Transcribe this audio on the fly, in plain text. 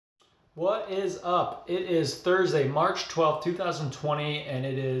What is up? It is Thursday, March 12th, 2020, and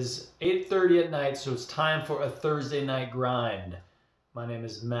it is 8:30 at night, so it's time for a Thursday night grind. My name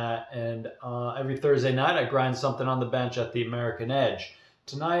is Matt, and every Thursday night I grind something on the bench at the American Edge.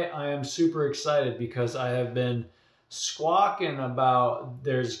 Tonight I am super excited because I have been squawking about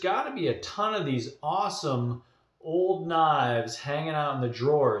there's got to be a ton of these awesome old knives hanging out in the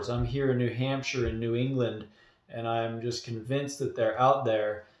drawers. I'm here in New Hampshire in New England, and I'm just convinced that they're out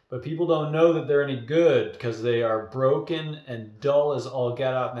there. But people don't know that they're any good because they are broken and dull as all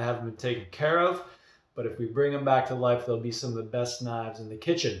get out and they haven't been taken care of. But if we bring them back to life, they'll be some of the best knives in the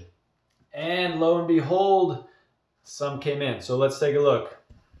kitchen. And lo and behold, some came in. So let's take a look.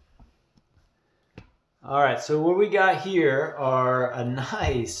 All right, so what we got here are a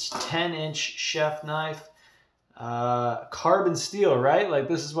nice 10-inch chef knife. Carbon steel, right? Like,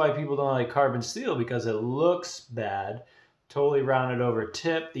 this is why people don't like carbon steel, because it looks bad. Totally rounded over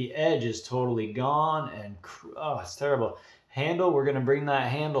tip. The edge is totally gone, and oh, it's terrible. Handle, we're going to bring that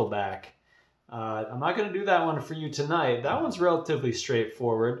handle back. I'm not going to do that one for you tonight. That one's relatively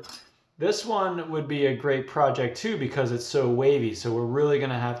straightforward. This one would be a great project too because it's so wavy. So we're really going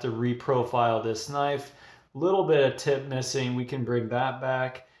to have to reprofile this knife. Little bit of tip missing. We can bring that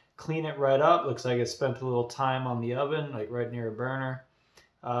back. Clean it right up. Looks like it spent a little time on the oven, like right near a burner.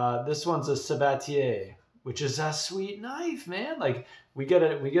 This one's a Sabatier, which is a sweet knife, man. Like, we get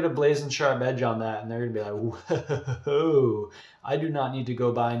a blazing sharp edge on that, and they're gonna be like, whoa, I do not need to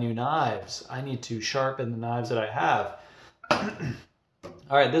go buy new knives. I need to sharpen the knives that I have.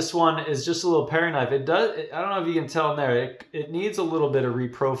 All right, this one is just a little paring knife. I don't know if you can tell in there, it needs a little bit of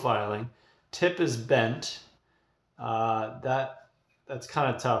reprofiling. Tip is bent. That's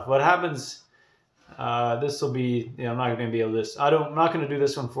kind of tough. What happens, this will be, I'm not going to be able to, I'm not going to do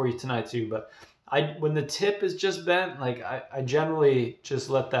this one for you tonight too, but when the tip is just bent, like I generally just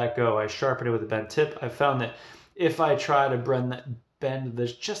let that go. I sharpen it with a bent tip. I found that if I try to bend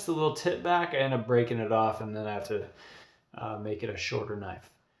this just a little tip back, I end up breaking it off, and then I have to make it a shorter knife.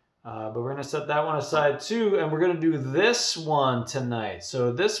 But we're going to set that one aside too, and we're going to do this one tonight.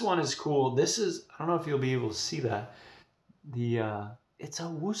 So this one is cool. This is, I don't know if you'll be able to see that. It's a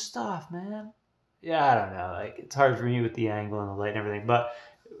Wusthof, man. Yeah, I don't know. Like, it's hard for me with the angle and the light and everything, but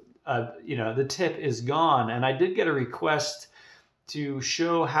the tip is gone. And I did get a request to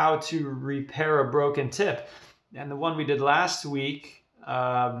show how to repair a broken tip. And the one we did last week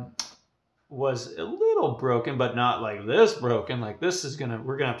was a little broken, but not like this broken. Like,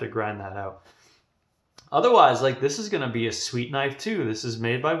 we're gonna have to grind that out. Otherwise, like, this is gonna be a sweet knife too. This is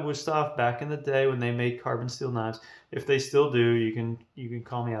made by Wusthof back in the day when they made carbon steel knives. If they still do, you can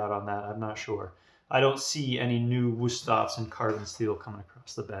call me out on that. I'm not sure. I don't see any new Wustofs in carbon steel coming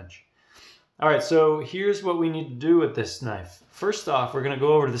across the bench. All right, so here's what we need to do with this knife. First off, we're gonna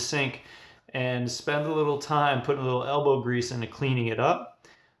go over to the sink and spend a little time putting a little elbow grease into cleaning it up.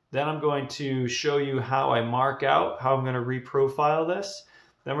 Then I'm going to show you how I mark out, how I'm gonna reprofile this.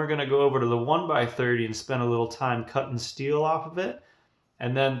 Then we're gonna go over to the 1x30 and spend a little time cutting steel off of it.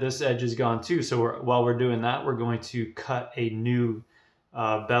 And then this edge is gone too. So while we're doing that, we're going to cut a new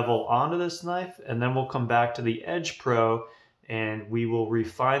bevel onto this knife, and then we'll come back to the Edge Pro and we will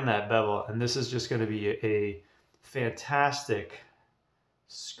refine that bevel. And this is just going to be a fantastic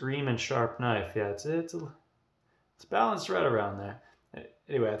screaming sharp knife. Yeah, it's balanced right around there.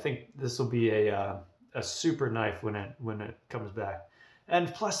 Anyway, I think this will be a super knife when it comes back.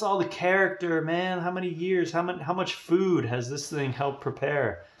 And plus all the character, man. How many years, how much food has this thing helped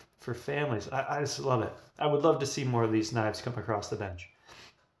prepare for families? I just love it. I would love to see more of these knives come across the bench.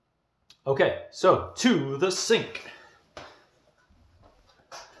 Okay, so to the sink.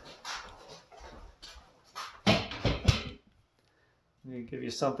 I'm going to give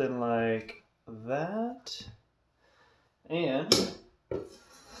you something like that. And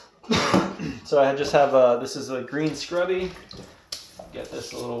so I just have, this is a green scrubby. Get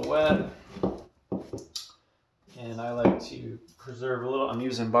this a little wet, and I like to preserve a little. I'm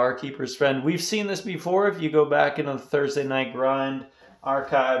using Barkeeper's Friend. We've seen this before. If you go back into the Thursday Night Grind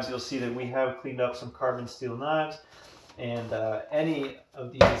archives, you'll see that we have cleaned up some carbon steel knives, and any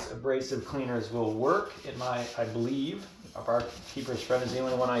of these abrasive cleaners will work. I believe, our Barkeeper's Friend is the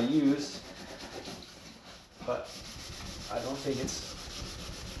only one I use, but I don't think it's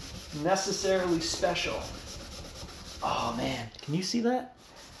necessarily special. Oh man, can you see that?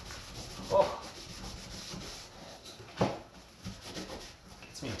 Oh,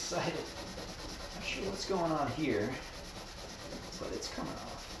 gets me excited. Not sure what's going on here, but it's coming off.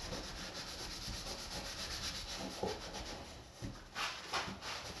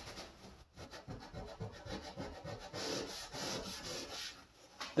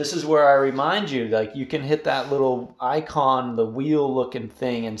 this is where I remind you, like, you can hit that little icon, the wheel looking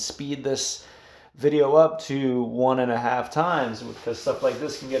thing, and speed this video up to 1.5 times, because stuff like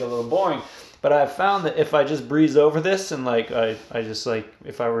this can get a little boring. But I've found that if I just breeze over this and like I just like,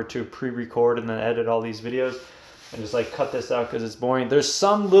 if I were to pre-record and then edit all these videos and just like cut this out because it's boring, there's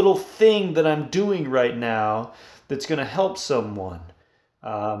some little thing that I'm doing right now that's going to help someone.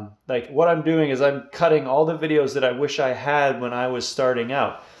 Like what I'm doing is I'm cutting all the videos that I wish I had when I was starting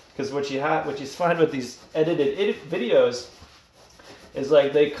out. Because what you find with these edited videos is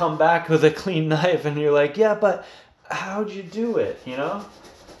like they come back with a clean knife and you're like, yeah, but how'd you do it, you know?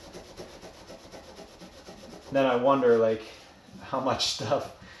 Then I wonder like how much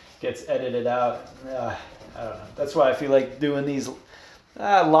stuff gets edited out. I don't know. That's why I feel like doing these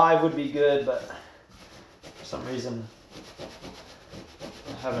live would be good, but for some reason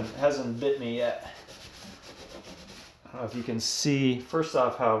hasn't bit me yet. I don't know if you can see, first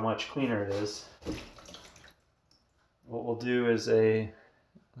off, how much cleaner it is. What we'll do is and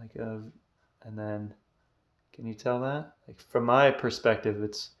then, can you tell that? Like from my perspective,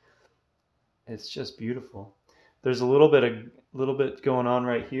 it's just beautiful. There's a little bit going on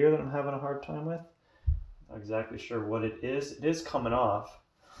right here that I'm having a hard time with. Not exactly sure what it is. It is coming off.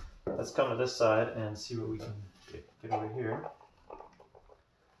 Let's come to this side and see what we can get over here.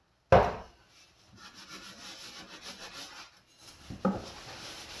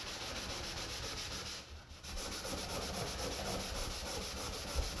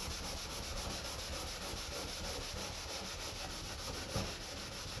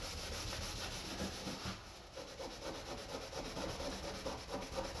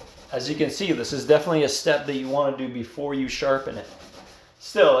 As you can see, this is definitely a step that you want to do before you sharpen it.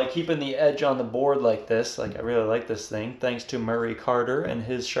 Still, like keeping the edge on the board like this, like I really like this thing. Thanks to Murray Carter and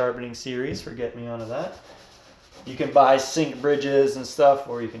his sharpening series for getting me onto that. You can buy sink bridges and stuff,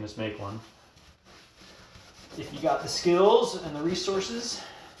 or you can just make one. If you got the skills and the resources.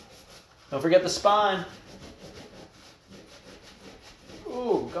 Don't forget the spine.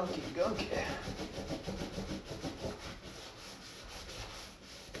 Ooh, gunky, gunky.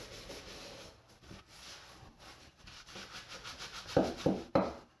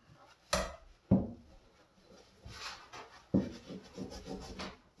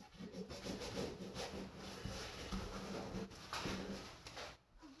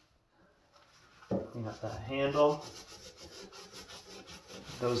 Clean up that handle.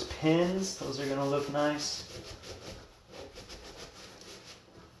 Those pins, those are gonna look nice.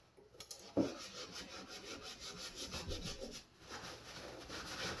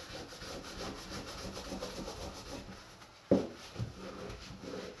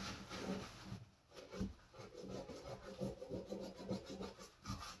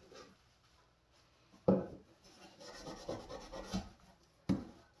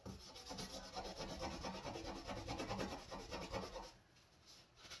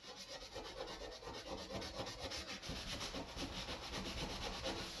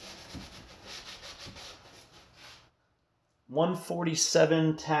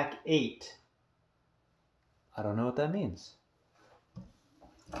 .147 tack 8. I don't know what that means.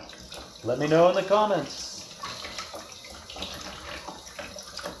 Let me know in the comments.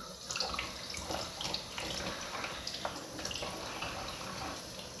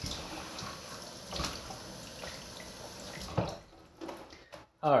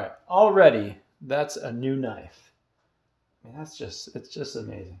 All right, already that's a new knife. I mean, it's just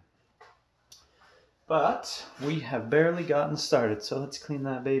amazing. But we have barely gotten started, so let's clean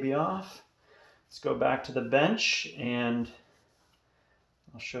that baby off. Let's go back to the bench and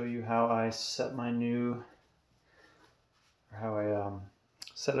I'll show you how I set my new, or how I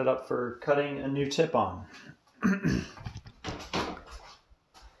set it up for cutting a new tip on.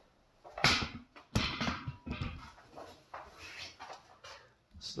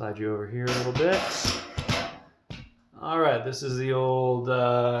 Slide you over here a little bit. All right, this is the old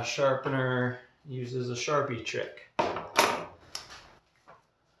sharpener uses a Sharpie trick.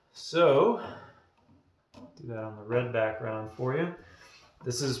 So, do that on the red background for you.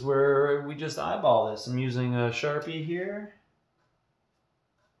 This is where we just eyeball this. I'm using a Sharpie here.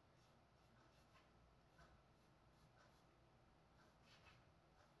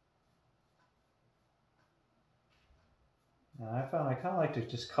 Now I found I kind of like to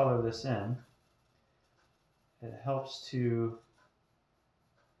just color this in. It helps to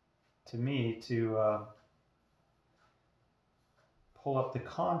pull up the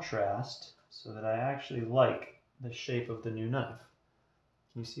contrast so that I actually like the shape of the new knife.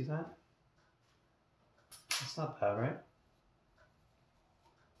 Can you see that? It's not bad, right?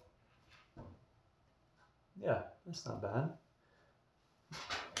 Yeah, that's not bad.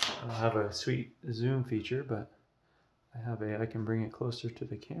 I don't have a sweet zoom feature, but I can bring it closer to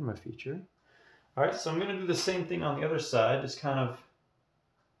the camera feature. All right, so I'm gonna do the same thing on the other side, just kind of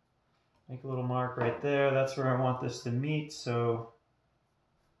make a little mark right there. That's where I want this to meet, so,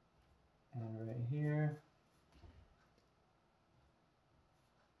 and right here.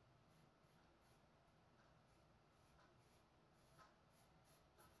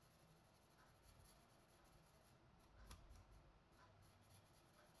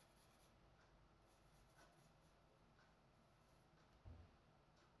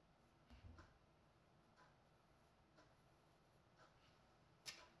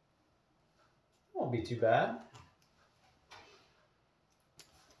 Won't be too bad.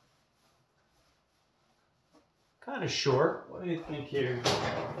 Kind of short. What do you think here?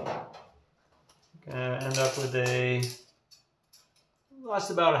 Gonna end up with lost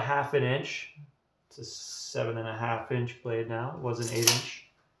about a 1/2 inch. It's a 7.5 inch blade now. It was an 8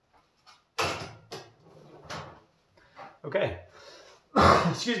 inch. Okay.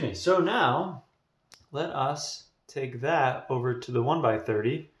 Excuse me. So now let us take that over to the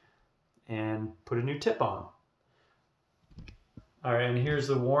 1x30 and put a new tip on. All right, and here's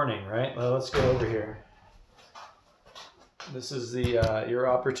the warning, right? Well, let's go over here. This is the your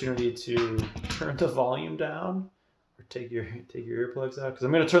opportunity to turn the volume down or take your earplugs out, because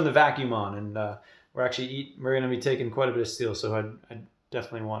I'm going to turn the vacuum on, and we're going to be taking quite a bit of steel, so I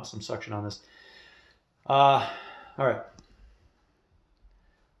definitely want some suction on this. All right.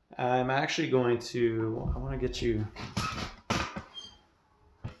 I'm actually going to, I want to get you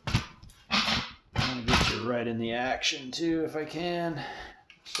right in the action too, if I can.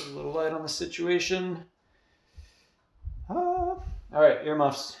 Shed a little light on the situation. All right,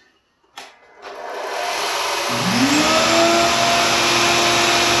 earmuffs.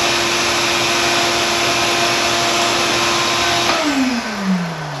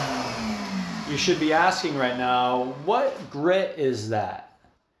 You should be asking right now, what grit is that?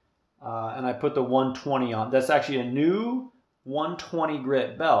 And I put the 120 on. That's actually a new 120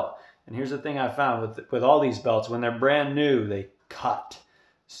 grit belt. And here's the thing I found with all these belts, when they're brand new, they cut.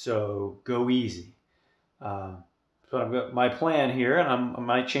 So go easy. So I've got my plan here, and I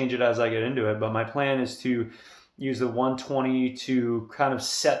might change it as I get into it, but my plan is to use the 120 to kind of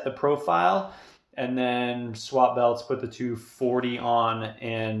set the profile, and then swap belts, put the 240 on,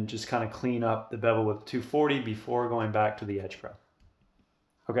 and just kind of clean up the bevel with 240 before going back to the Edge Pro.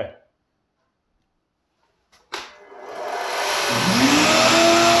 Okay.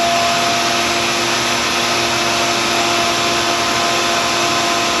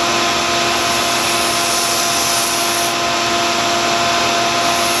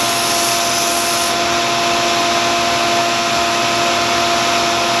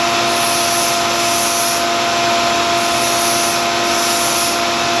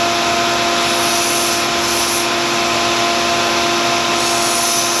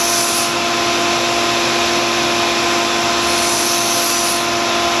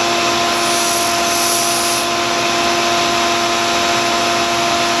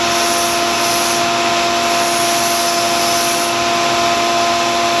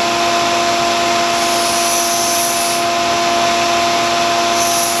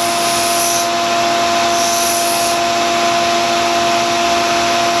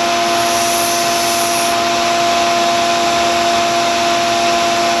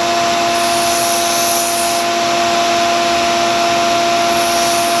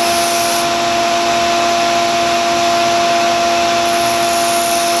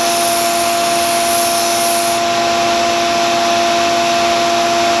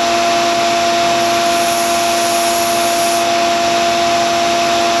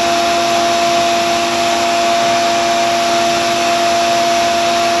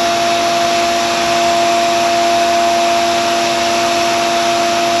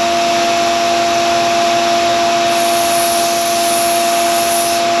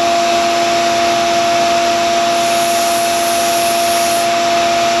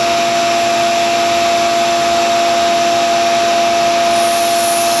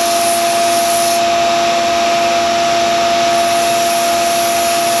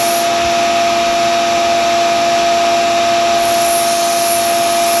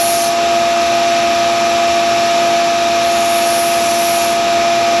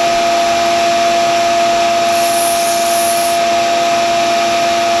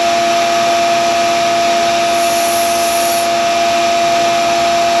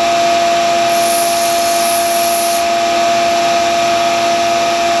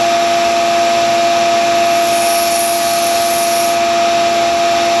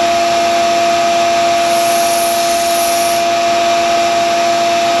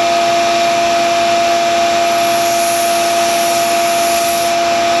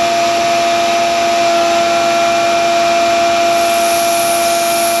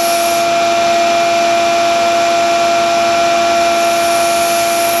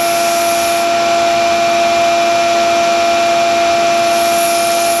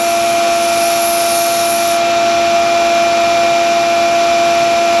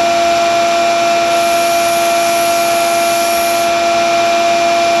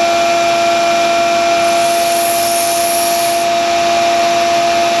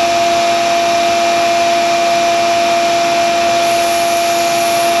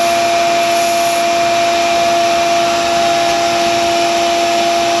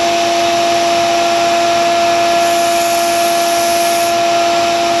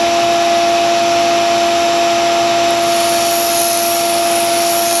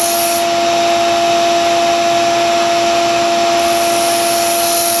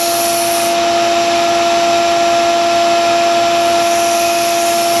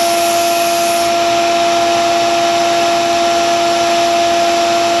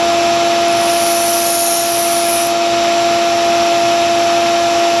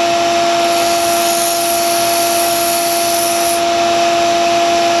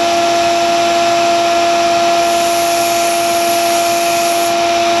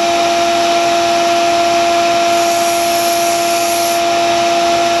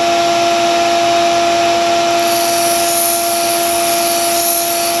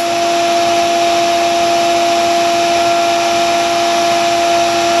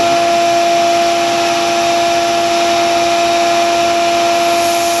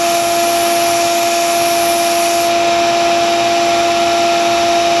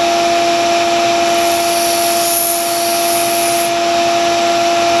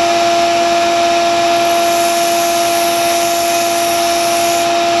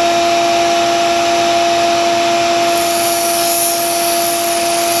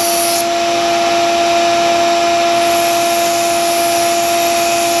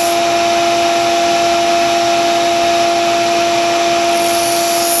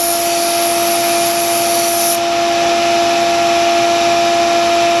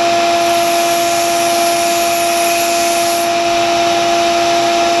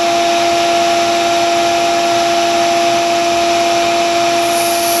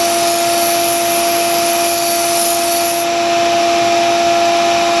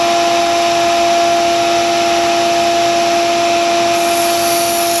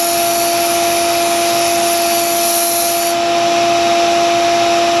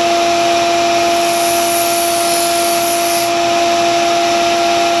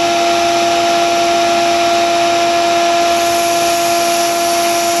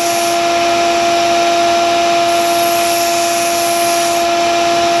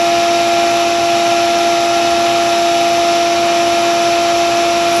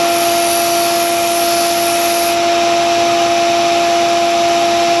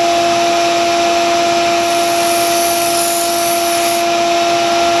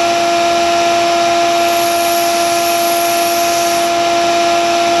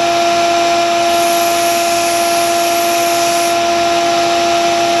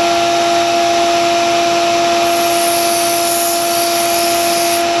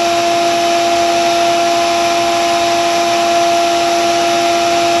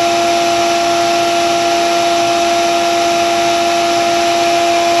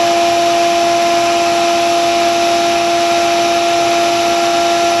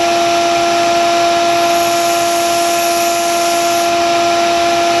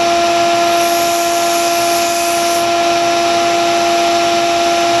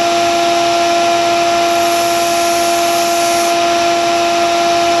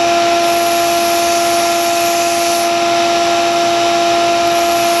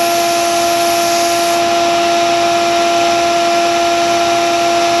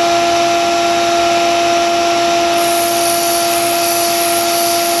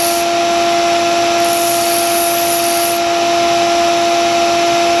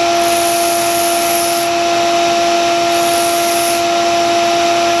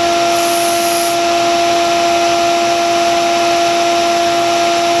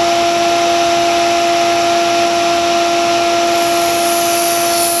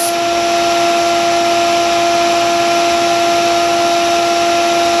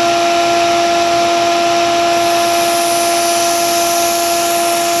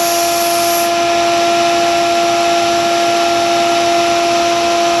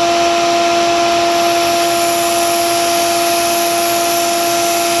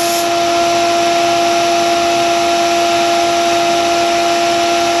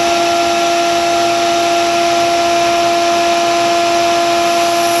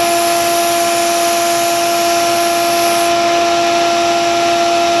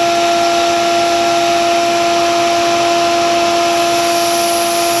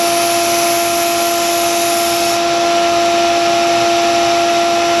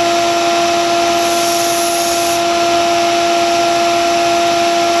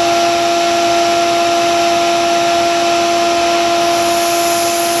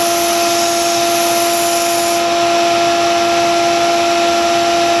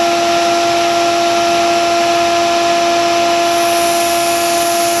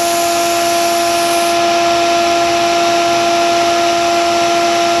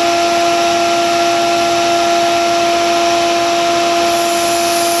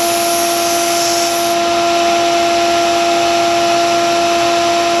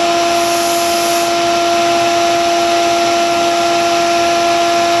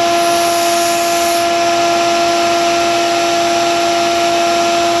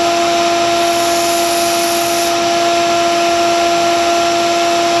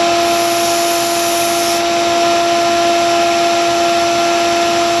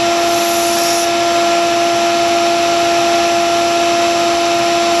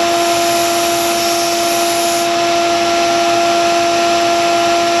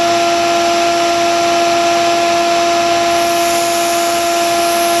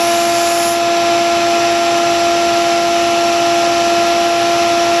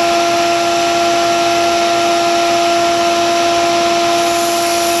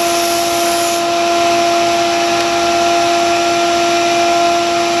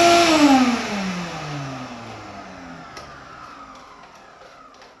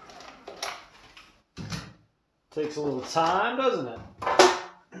 takes a little time, doesn't it?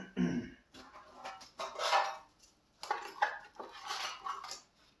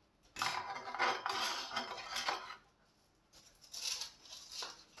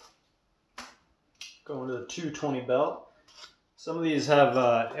 Going to the 220 belt. Some of these have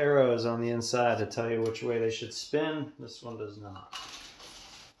arrows on the inside to tell you which way they should spin. This one does not.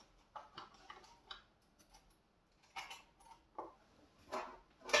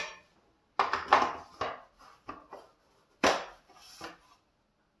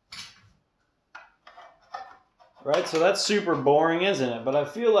 Right, so that's super boring, isn't it? But I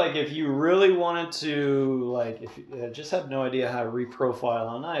feel like if you really wanted to, like, if you just had no idea how to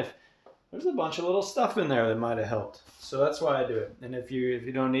reprofile a knife, there's a bunch of little stuff in there that might have helped. So that's why I do it. And if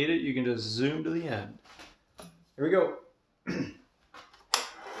you don't need it, you can just zoom to the end. Here we go.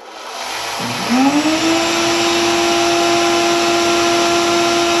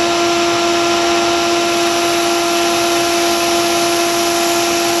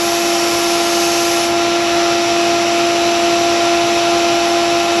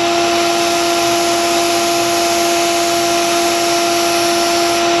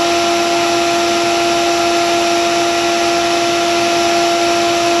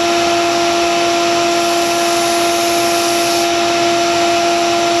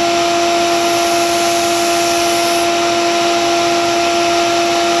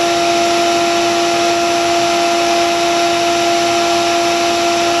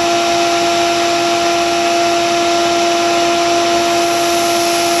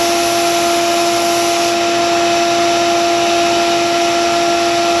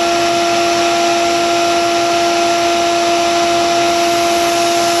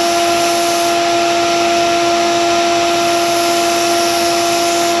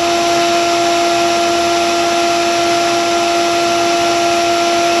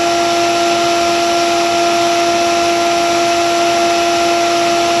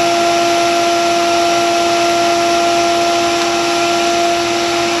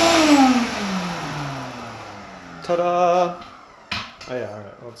 Ta-da! Oh yeah, all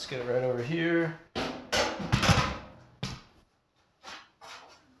right, let's get it right over here.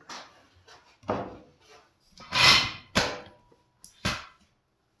 Let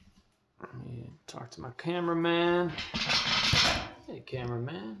me talk to my cameraman. Hey,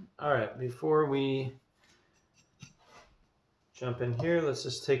 cameraman. All right, before we jump in here, let's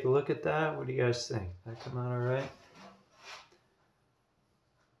just take a look at that. What do you guys think? That come out all right?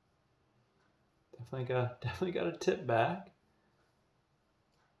 Definitely got a tip back.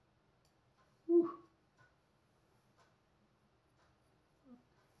 Whew.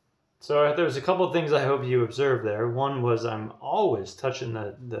 So there's a couple of things I hope you observed there. One was I'm always touching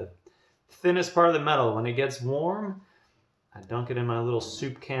the thinnest part of the metal. When it gets warm, I dunk it in my little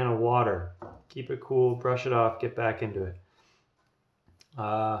soup can of water. Keep it cool, brush it off, get back into it.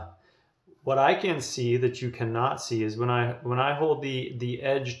 What I can see that you cannot see is when I hold the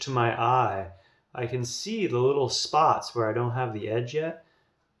edge to my eye, I can see the little spots where I don't have the edge yet.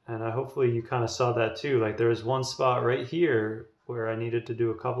 And hopefully you kind of saw that too. Like there was one spot right here where I needed to do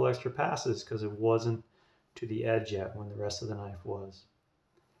a couple extra passes because it wasn't to the edge yet when the rest of the knife was.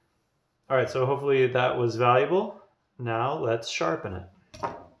 All right, so hopefully that was valuable. Now let's sharpen it.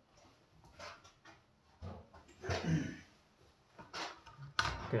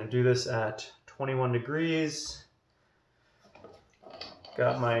 I'm gonna do this at 21 degrees.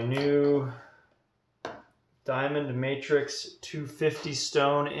 Got my new Diamond Matrix 250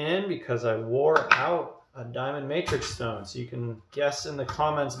 stone in because I wore out a Diamond Matrix stone. So you can guess in the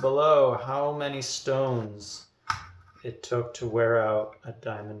comments below how many stones it took to wear out a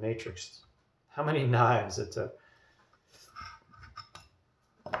Diamond Matrix. How many knives it took.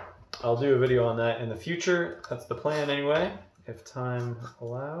 I'll do a video on that in the future. That's the plan anyway, if time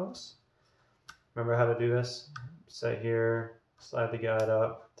allows. Remember how to do this? Set here, slide the guide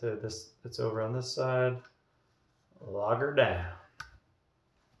up to this, it's over on this side. Log her down.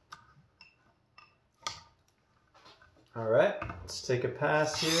 All right, let's take a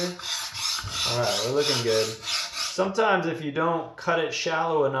pass here. All right, we're looking good. Sometimes if you don't cut it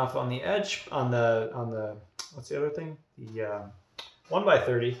shallow enough on the edge, on the what's the other thing? The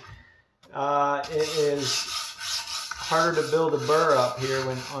 1x30, it is harder to build a burr up here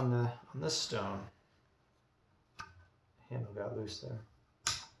when on this stone. Handle got loose there.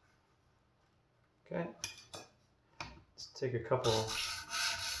 Okay. Take a couple.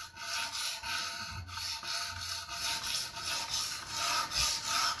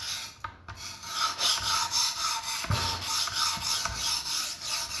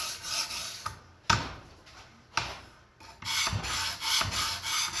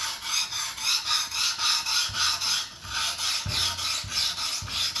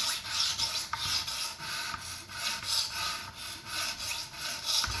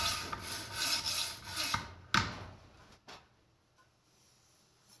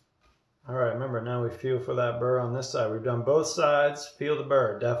 remember now we feel for that burr on this side. We've done both sides. Feel the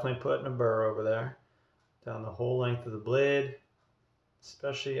burr. Definitely putting a burr over there. Down the whole length of the blade,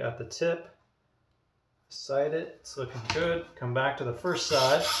 especially at the tip. Sight it. It's looking good. Come back to the first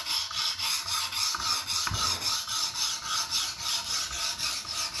side.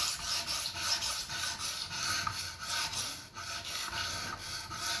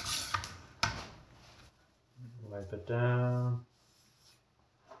 Wipe it down.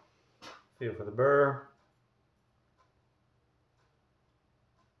 Feel for the burr.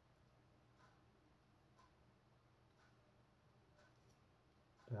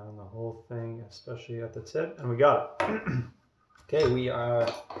 Down the whole thing, especially at the tip, and we got it. Okay, we're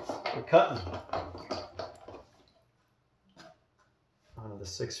cutting onto the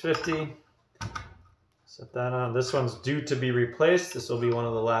 650. Set that on. This one's due to be replaced. This will be one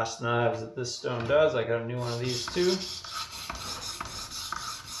of the last knives that this stone does. I got a new one of these too.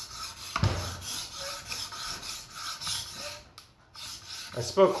 I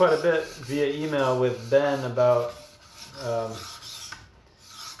spoke quite a bit via email with Ben about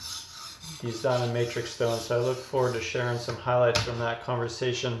these diamond matrix stones, so I look forward to sharing some highlights from that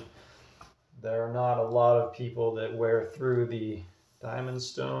conversation. There are not a lot of people that wear through the diamond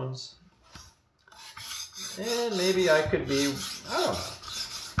stones, and maybe I could be, I don't know.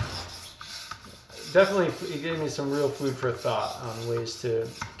 Definitely, it gave me some real food for thought on ways to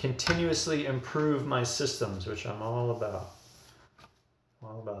continuously improve my systems, which I'm all about.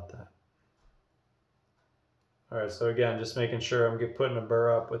 All about that. All right, so again, just making sure I'm putting a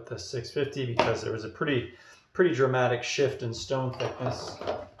burr up with the 650 because there was a pretty dramatic shift in stone thickness.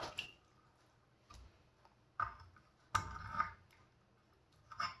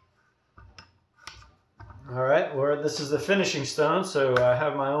 All right, well, this is the finishing stone, so I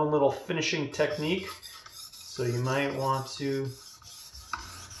have my own little finishing technique. So you might want to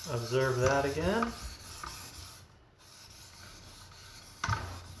observe that again.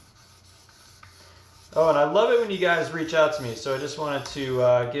 Oh, and I love it when you guys reach out to me. So I just wanted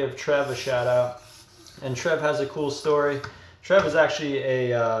to give Trev a shout out. And Trev has a cool story. Trev is actually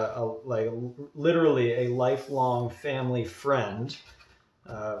literally a lifelong family friend.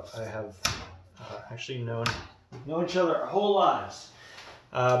 I have actually known each other our whole lives.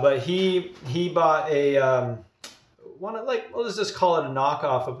 But he bought a let's just call it a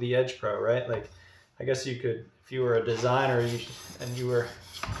knockoff of the Edge Pro, right? Like, I guess you could, if you were a designer and you were,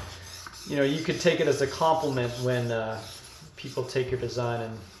 you could take it as a compliment when people take your design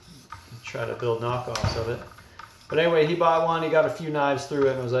and try to build knockoffs of it. But anyway, he bought one, he got a few knives through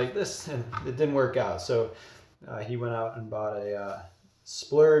it and was like, and it didn't work out. So he went out and bought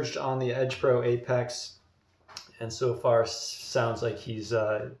splurged on the Edge Pro Apex, and so far sounds like he's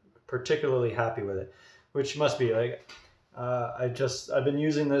particularly happy with it, which must be like, I've been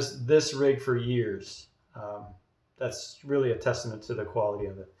using this rig for years. That's really a testament to the quality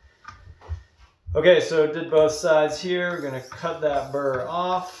of it. Okay, so did both sides here. We're gonna cut that burr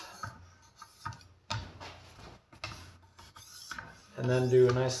off and then do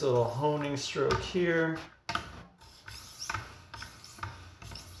a nice little honing stroke here.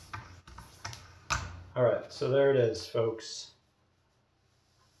 All right, so there it is, folks.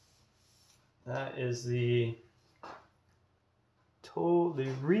 That is the totally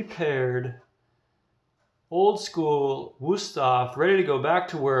repaired, old school Wusthof, ready to go back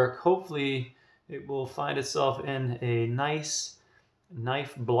to work. Hopefully it will find itself in a nice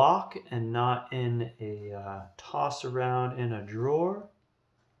knife block and not in a toss around in a drawer.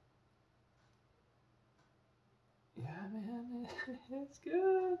 Yeah, man, it's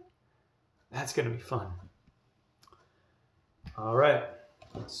good. That's gonna be fun. All right,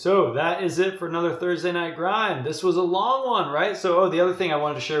 so that is it for another Thursday Night Grind. This was a long one, right? So, the other thing I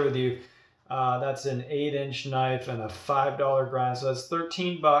wanted to share with you, that's an 8-inch knife and a $5 grind, so that's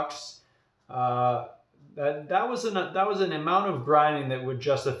 13 bucks. That was an amount of grinding that would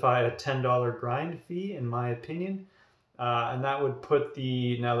justify a $10 grind fee, in my opinion, and that would put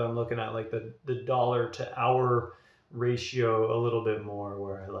now that I'm looking at like the dollar to hour ratio a little bit more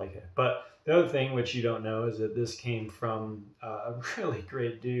where I like it. But the other thing which you don't know is that this came from a really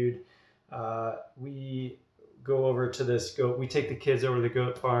great dude. We go over to this goat. We take the kids over to the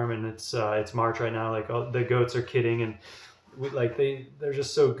goat farm, and it's March right now. Like, all the goats are kidding, and they're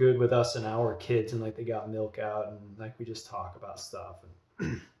just so good with us and our kids, and like they got milk out, and like we just talk about stuff,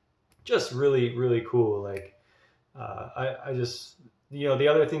 and just really, really cool. Like, I just, the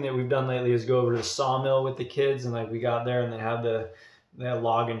other thing that we've done lately is go over to the sawmill with the kids, and like we got there and they had the that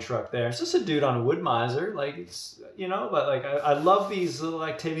login truck there. It's just a dude on a wood miser. Like, it's, you know, but like, I love these little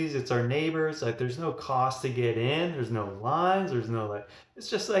activities. It's our neighbors. Like, there's no cost to get in. There's no lines. There's no like, it's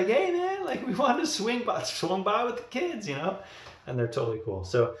just like, hey man, like we wanted to swing by with the kids, you know, and they're totally cool.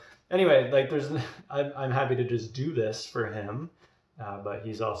 So anyway, like I'm happy to just do this for him, but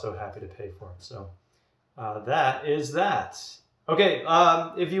he's also happy to pay for it. So that is that. Okay,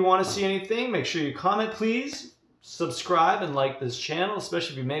 if you want to see anything, make sure you comment, please. Subscribe and like this channel,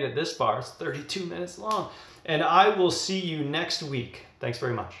 especially if you made it this far. It's 32 minutes long. And I will see you next week. Thanks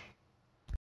very much.